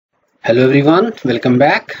Hello everyone, welcome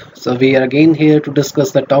back. So we are again here to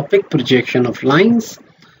discuss the topic projection of lines.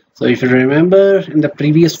 So if you remember in the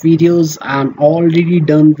previous videos, I'm already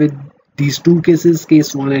done with these two cases,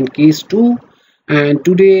 case 1 and case 2. And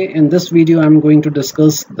today in this video, I'm going to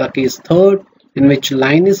discuss the case 3rd, in which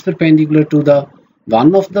line is perpendicular to the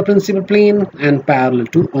one of the principal plane and parallel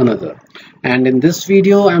to another. And in this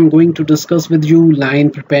video, I'm going to discuss with you line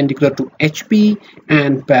perpendicular to HP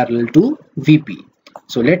and parallel to VP.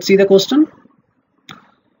 So let's see the question.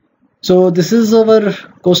 So this is our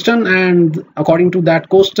question, and according to that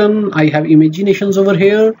question, I have imaginations over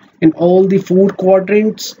here in all the 4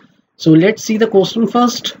 quadrants. So let's see the question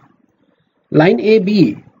first. Line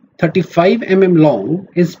AB 35 mm long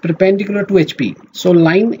is perpendicular to HP. So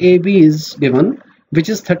line AB is given, which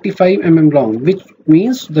is 35 mm long, which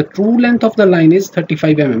means the true length of the line is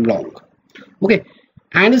 35 mm long. Okay,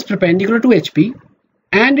 and is perpendicular to HP.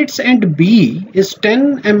 And its end B is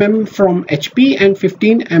 10 mm from HP and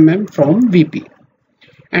 15 mm from VP.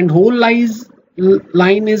 And whole line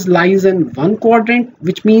lies in one quadrant,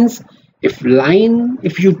 which means if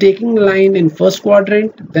you're taking line in first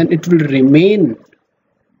quadrant, then it will remain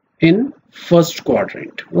in first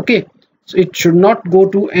quadrant. Okay, so it should not go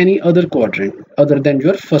to any other quadrant other than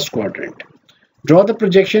your first quadrant. Draw the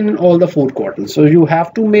projection in all the 4 quadrants. So you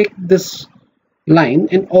have to make this line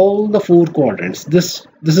in all the 4 quadrants. This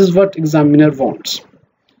is what examiner wants.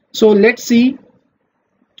 So let's see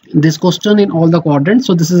this question in all the quadrants.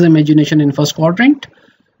 So this is imagination in first quadrant.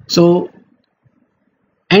 So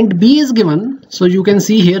and B is given. So you can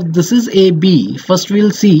see here, this is AB. First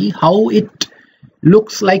we'll see how it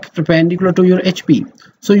looks like perpendicular to your HP.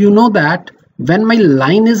 So you know that when my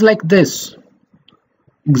line is like this,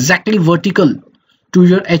 exactly vertical to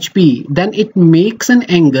your HP, then it makes an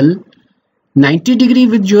angle 90 degree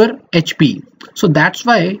with your HP. So that's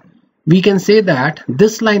why we can say that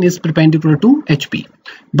this line is perpendicular to HP,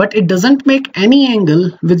 but it doesn't make any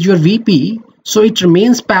angle with your VP, so it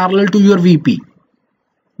remains parallel to your VP.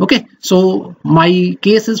 Okay, so my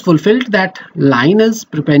case is fulfilled, that line is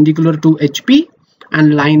perpendicular to HP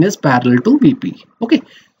and line is parallel to VP. Okay,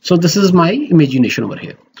 so this is my imagination over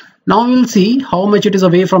here. Now we will see how much it is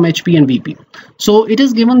away from HP and VP. So it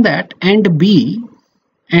is given that end B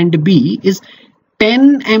is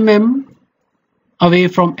 10 mm away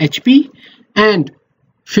from HP and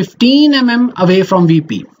 15 mm away from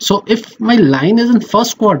VP. So if my line is in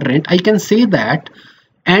first quadrant, I can say that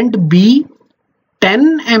end B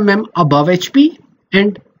 10 mm above HP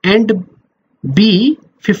and end B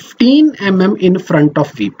 15 mm in front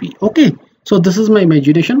of VP. Okay, so this is my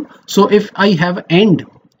imagination. So if I have end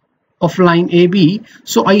of line AB,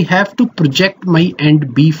 so I have to project my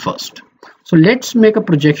end B first. So let's make a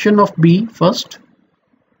projection of B first.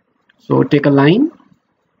 So take a line.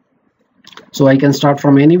 So I can start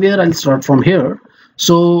from anywhere. I'll start from here.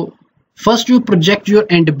 So first you project your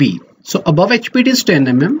end B. So above HP it is 10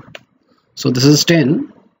 mm. So this is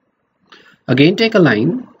 10. Again take a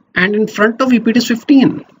line, and in front of VP it is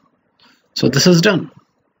 15. So this is done.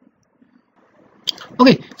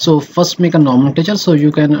 Okay, so first make a nomenclature so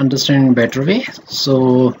you can understand in better way.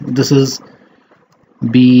 So this is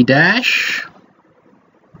B dash,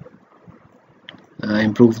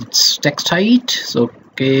 improve its text height. So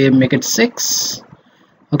okay, make it 6.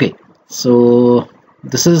 Okay, so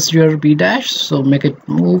this is your B dash, so make it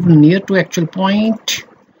move near to actual point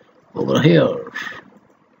over here.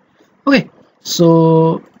 Okay,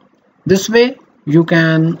 so this way you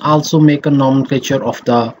can also make a nomenclature of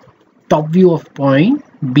the top view of point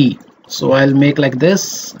B. So I'll make like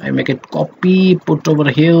this. I make it copy, put over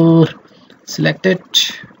here, select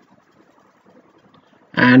it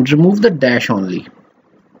and remove the dash only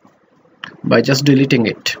by just deleting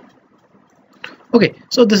it. Okay,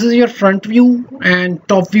 so this is your front view and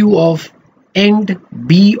top view of end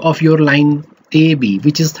B of your line AB,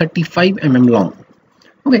 which is 35 mm long.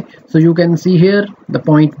 Okay, so you can see here the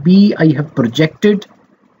point B I have projected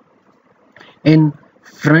in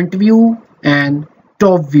front view and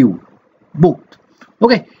top view both.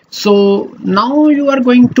 Okay, so now you are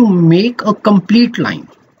going to make a complete line.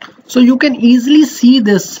 So you can easily see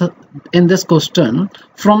this in this question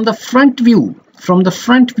from the front view. From the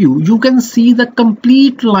front view, you can see the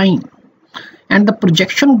complete line and the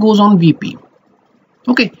projection goes on VP.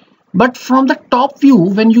 Okay, but from the top view,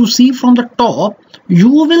 when you see from the top, you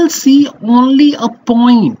will see only a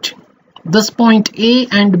point. This point A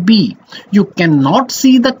and B. You cannot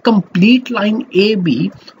see the complete line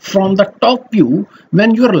AB from the top view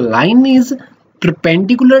when your line is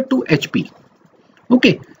perpendicular to HP.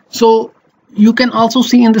 Okay, so you can also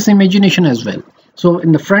see in this imagination as well. So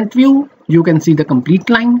in the front view, you can see the complete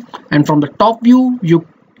line, and from the top view,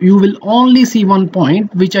 you will only see one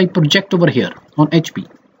point which I project over here on HP.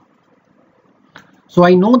 So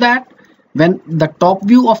I know that when the top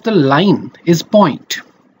view of the line is point,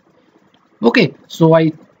 okay, so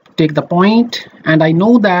I take the point and I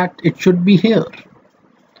know that it should be here,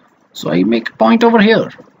 so I make a point over here.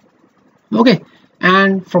 Okay,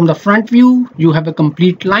 and from the front view you have a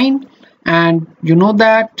complete line, and you know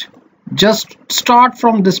that just start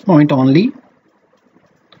from this point only.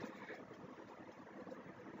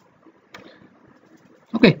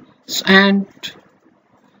 Okay, and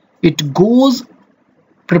it goes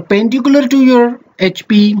perpendicular to your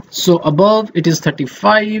HP, so above it is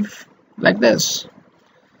 35 like this.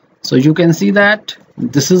 So you can see that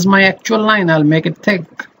this is my actual line. I'll make it thick.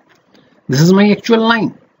 This is my actual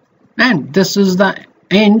line, and this is the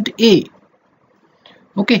end A.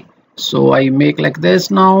 Okay, so I make like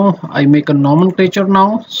this. Now I make a nomenclature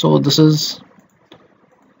now, so this is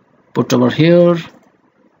put over here.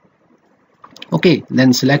 Okay,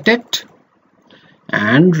 then select it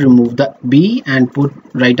and remove the B and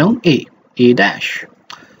write down A dash.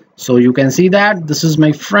 So you can see that this is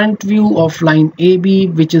my front view of line AB,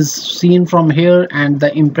 which is seen from here, and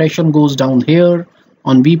the impression goes down here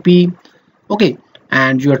on BP. Okay,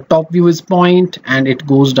 and your top view is point and it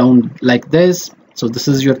goes down like this. So this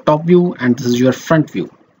is your top view and this is your front view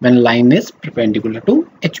when line is perpendicular to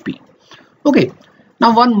HP. Okay,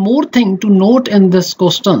 now one more thing to note in this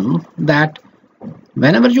question, that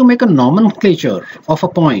whenever you make a nomenclature of a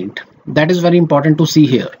point, that is very important to see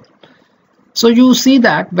here. So you see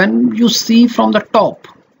that when you see from the top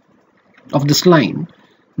of this line,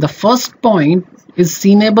 the first point is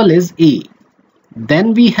seenable is A,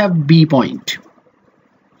 then we have B point.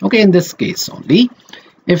 Okay, in this case only,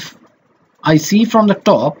 if I see from the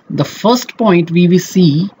top, the first point we will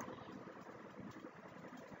see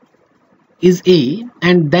is A,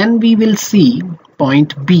 and then we will see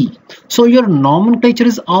point B. So your nomenclature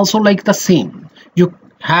is also like the same. You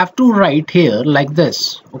have to write here like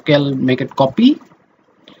this. Okay, I'll make it copy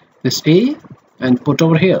this A and put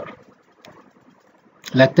over here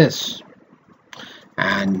like this,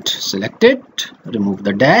 and select it, remove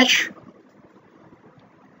the dash,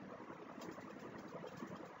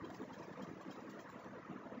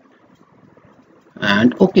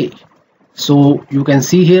 and okay. So you can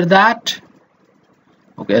see here that,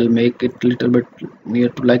 okay, I'll make it a little bit near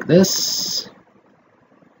to like this.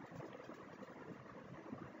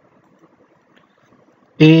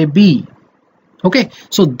 AB. Okay,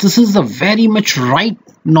 so this is the very much right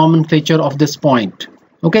nomenclature of this point.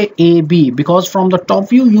 Okay, AB, because from the top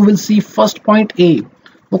view you will see first point A.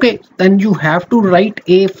 Okay, then you have to write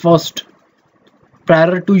A first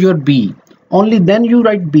prior to your B. Only then you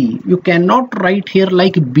write B. You cannot write here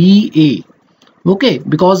like BA. Okay,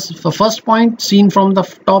 because the first point seen from the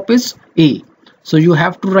top is A, so you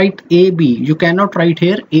have to write AB. You cannot write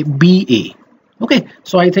here BA. Okay,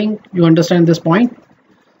 so I think you understand this point.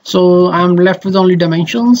 So I'm left with only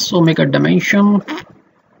dimensions, so make a dimension.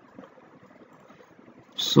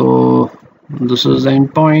 So this is the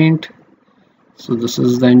end point, so this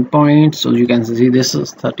is the end point, so you can see this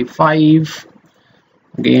is 35.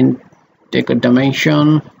 Again, take a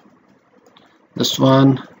dimension, this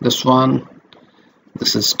one, this one,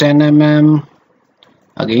 this is 10 mm.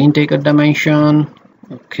 Again, take a dimension.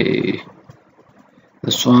 Okay,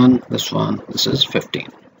 this one, this one, this is 15.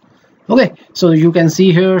 Okay, so you can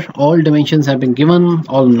see here all dimensions have been given,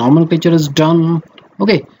 all nomenclature is done.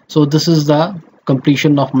 Okay, so this is the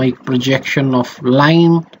completion of my projection of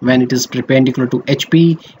line when it is perpendicular to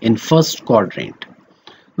HP in first quadrant.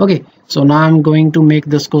 Okay, so now I'm going to make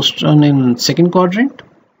this question in second quadrant.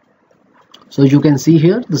 So you can see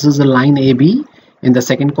here this is the line AB in the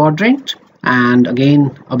second quadrant, and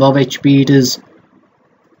again above HP it is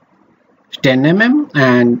 10 mm,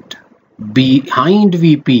 and behind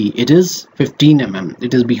VP it is 15 mm.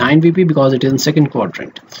 It is behind VP because it is in second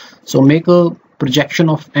quadrant. So make a projection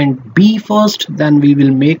of end B first, then we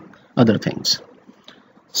will make other things.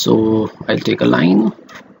 So I'll take a line.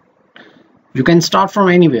 You can start from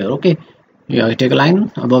anywhere. Okay, yeah, I take a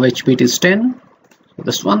line above HP it is 10. So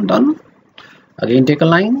this one done. Again take a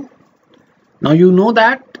line. Now you know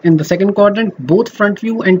that in the second quadrant both front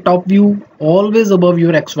view and top view always above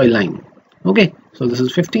your XY line. Okay, so this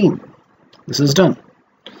is 15. This is done.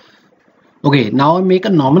 Okay, now I make a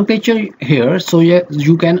nomenclature here so yeah,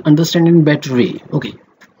 you can understand in better way. Okay,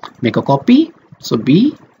 make a copy. So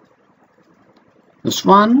B, this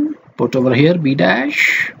one, put over here B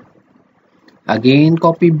dash. Again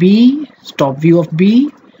copy B, top view of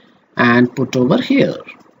B, and put over here.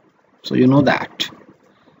 So you know that.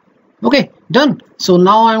 Okay, done. So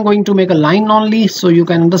now I'm going to make a line only so you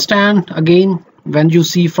can understand. Again, when you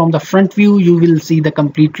see from the front view, you will see the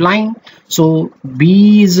complete line. So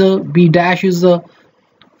B dash is the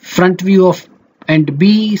front view of, and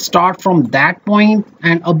B start from that point,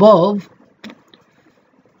 and above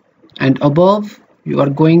you are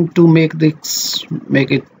going to make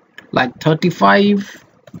it like 35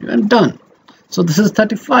 and done. So this is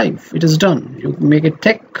 35, it is done. You make it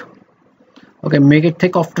thick. Okay, make it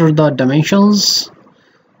thick after the dimensions.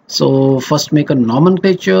 So first make a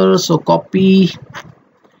nomenclature. So copy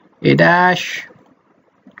A dash,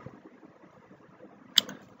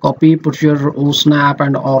 copy, put your O snap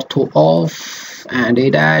and ortho off, and A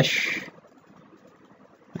dash,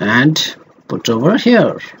 and put over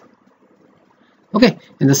here. Okay,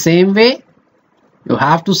 in the same way you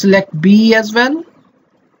have to select B as well,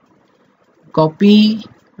 copy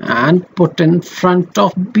and put in front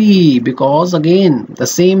of B, because again the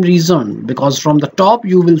same reason, because from the top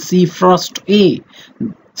you will see first A,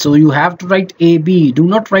 so you have to write AB, do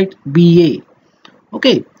not write BA.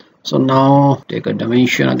 Okay, so now take a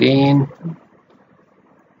dimension again,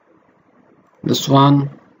 this one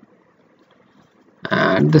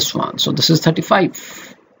and this one. So this is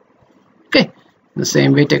 35. Okay, the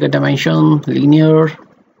same way take a dimension, linear.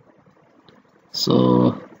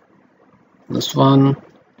 So this one,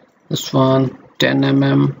 10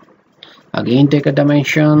 mm. Again take a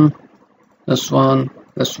dimension, this one,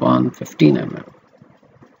 15 mm.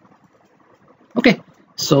 Okay,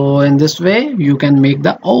 so in this way you can make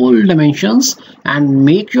the all dimensions and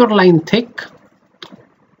make your line thick,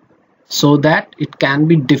 so that it can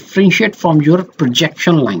be differentiated from your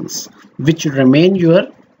projection lines, which remain your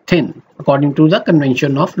thin according to the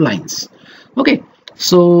convention of lines. Okay,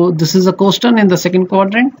 so this is a cosine in the second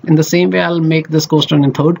quadrant. In the same way I'll make this cosine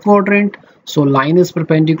in third quadrant. So line is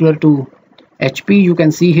perpendicular to HP. You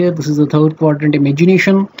can see here this is the third quadrant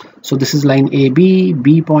imagination. So this is line AB.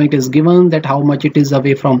 B point is given, that how much it is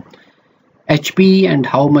away from HP and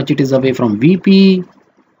how much it is away from VP.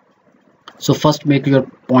 So first make your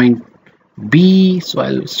point B. So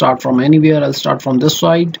I'll start from anywhere, I'll start from this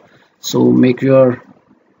side. So make your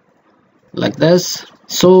like this.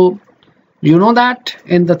 So you know that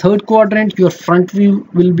in the third quadrant your front view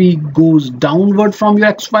will be goes downward from your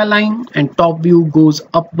XY line and top view goes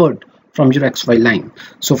upward from your XY line.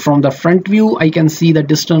 So from the front view I can see the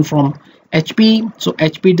distance from HP. So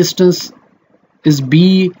HP distance is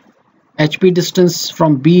B. HP distance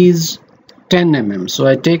from B is 10 mm. So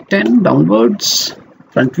I take 10 downwards.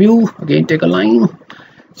 Front view, again take a line.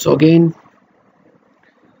 So again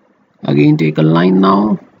take a line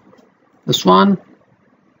now, this one,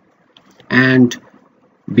 and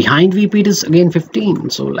behind VP it is again 15.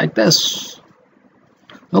 So like this.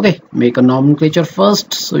 Okay, make a nomenclature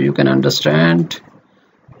first so you can understand.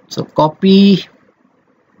 So copy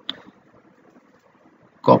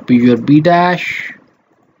your B dash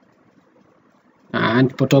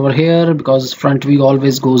and put over here, because front view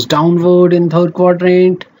always goes downward in third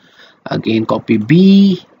quadrant. Again copy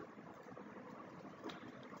B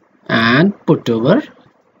and put over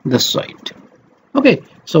this side. Okay,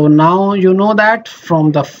 so now you know that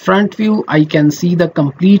from the front view I can see the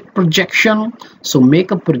complete projection. So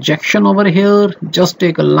make a projection over here, just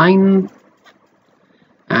take a line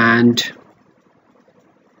and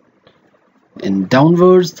in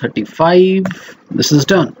downwards 35. This is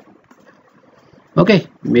done. Okay,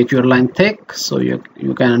 make your line thick so you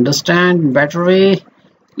can understand better way,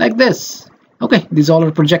 like this. Okay, these all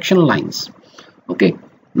are projection lines. Okay,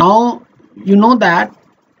 now you know that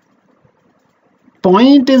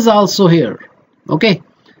point is also here. Okay,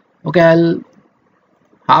 I'll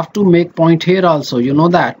have to make point here also, you know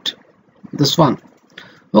that, this one.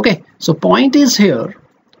 Okay, so point is here,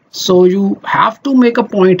 so you have to make a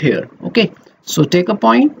point here. Okay, so take a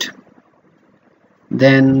point,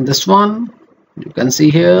 then this one, you can see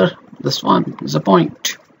here, this one is a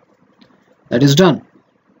point. That is done.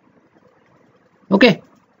 Okay,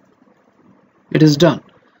 it is done.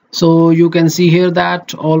 So you can see here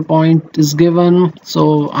that all point is given.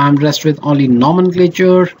 So I'm rest with only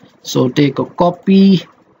nomenclature. So take a copy,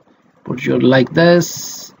 put your like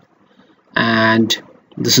this, and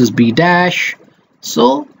this is B dash.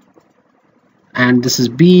 So, and this is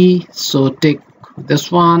B. So take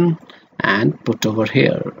this one and put over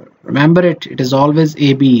here. Remember it is always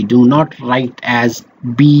AB. Do not write as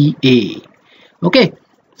BA. Okay.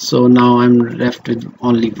 So now I'm left with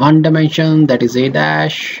only one dimension, that is A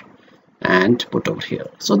dash, and put over here.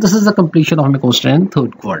 So this is the completion of my cosine in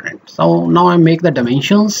third quadrant. So now I make the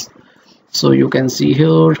dimensions. So you can see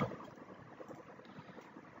here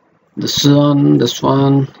this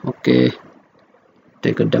one. Okay,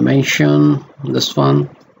 take a dimension, this one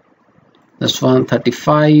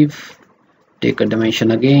 35, take a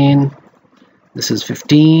dimension again. This is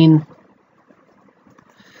 15.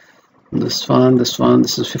 This one, this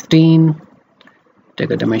is 15.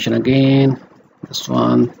 Take a dimension again. This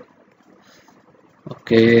one.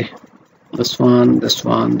 Okay. This one,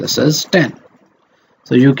 this is 10.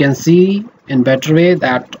 So you can see in better way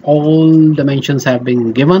that all dimensions have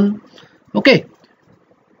been given. Okay.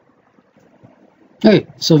 Okay,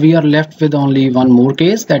 so we are left with only one more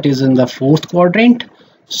case, that is in the fourth quadrant.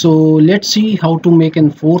 So let's see how to make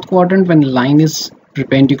in fourth quadrant when line is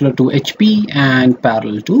perpendicular to HP and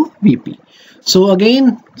parallel to VP. So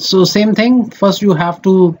again, so same thing, first you have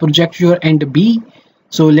to project your end B.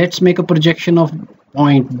 So let's make a projection of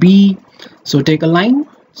point B. So take a line,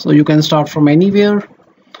 so you can start from anywhere.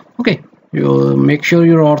 Okay, you make sure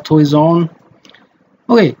your ortho is on.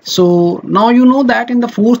 Okay, so now you know that in the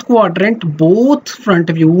fourth quadrant both front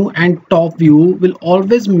view and top view will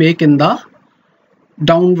always make in the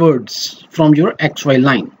downwards from your XY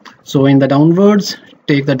line. So in the downwards,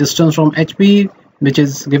 take the distance from HP, which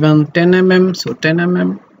is given 10 mm, so 10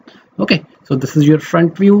 mm. Okay, so this is your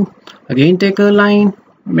front view. Again take a line,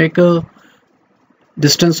 make a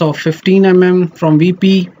distance of 15 mm from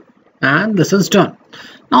VP, and this is done.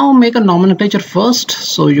 Now make a nomenclature first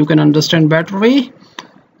so you can understand better way.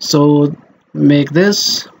 So make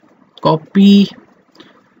this, copy,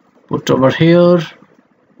 put over here,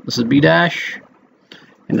 this is B dash.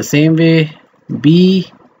 In the same way,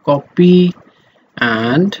 B, copy,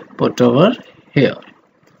 and put over here.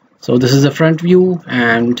 So this is the front view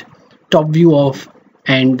and top view of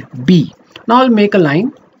end B. Now I'll make a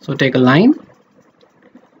line. So take a line.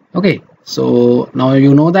 Okay, so now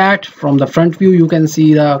you know that from the front view you can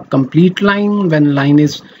see the complete line when line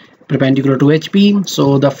is perpendicular to HP.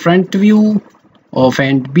 So the front view of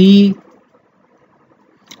end B,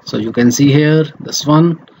 so you can see here this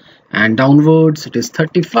one, and downwards it is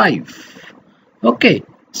 35. Okay,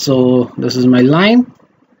 so this is my line.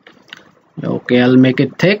 Okay, I'll make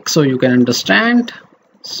it thick so you can understand.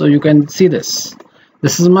 So you can see this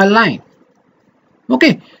is my line.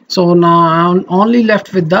 Okay, so now I'm only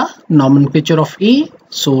left with the nomenclature of A.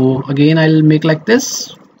 So again I'll make like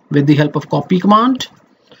this with the help of copy command.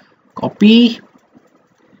 Copy,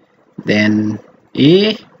 then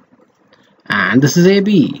A, and this is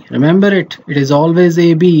AB. Remember it is always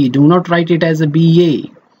AB. Do not write it as a BA.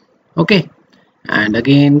 Okay, and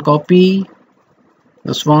again copy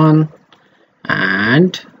this one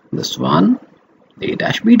and this one, A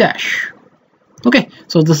dash B dash. Okay,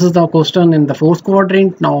 so this is the question in the fourth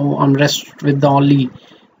quadrant. Now I'm rest with the only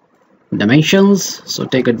dimensions. So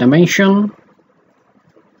take a dimension,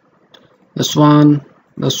 this one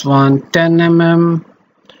 10 mm.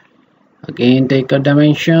 Again take a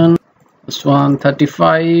dimension, this one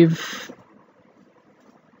 35.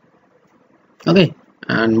 Okay,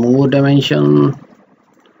 and more dimension,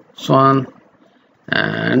 this one,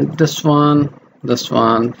 and this one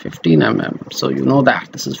 15 mm. So you know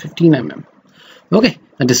that this is 15 mm. Okay,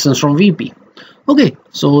 the distance from VP. Okay,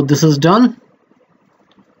 so this is done.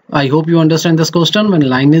 I hope you understand this question when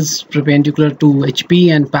line is perpendicular to HP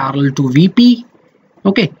and parallel to VP.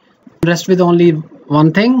 Okay, rest with only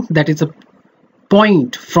one thing, that is a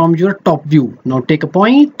point from your top view. Now take a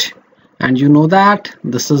point, and you know that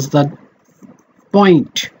this is the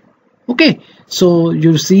point. Okay, so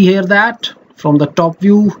you see here that from the top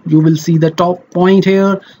view you will see the top point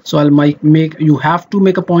here. So I'll make you have to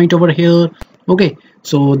make a point over here. Okay,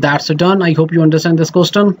 so that's done. I hope you understand this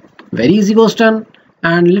question. Very easy question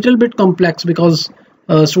and little bit complex because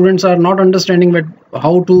students are not understanding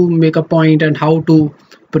how to make a point and how to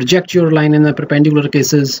project your line in the perpendicular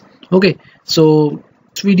cases. Okay, so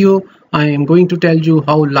this video I am going to tell you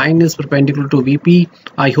how line is perpendicular to VP.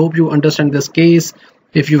 I hope you understand this case.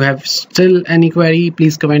 If you have still any query,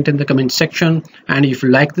 please comment in the comment section, and if you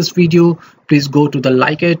like this video, please go to the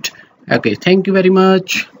like it. Okay, thank you very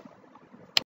much.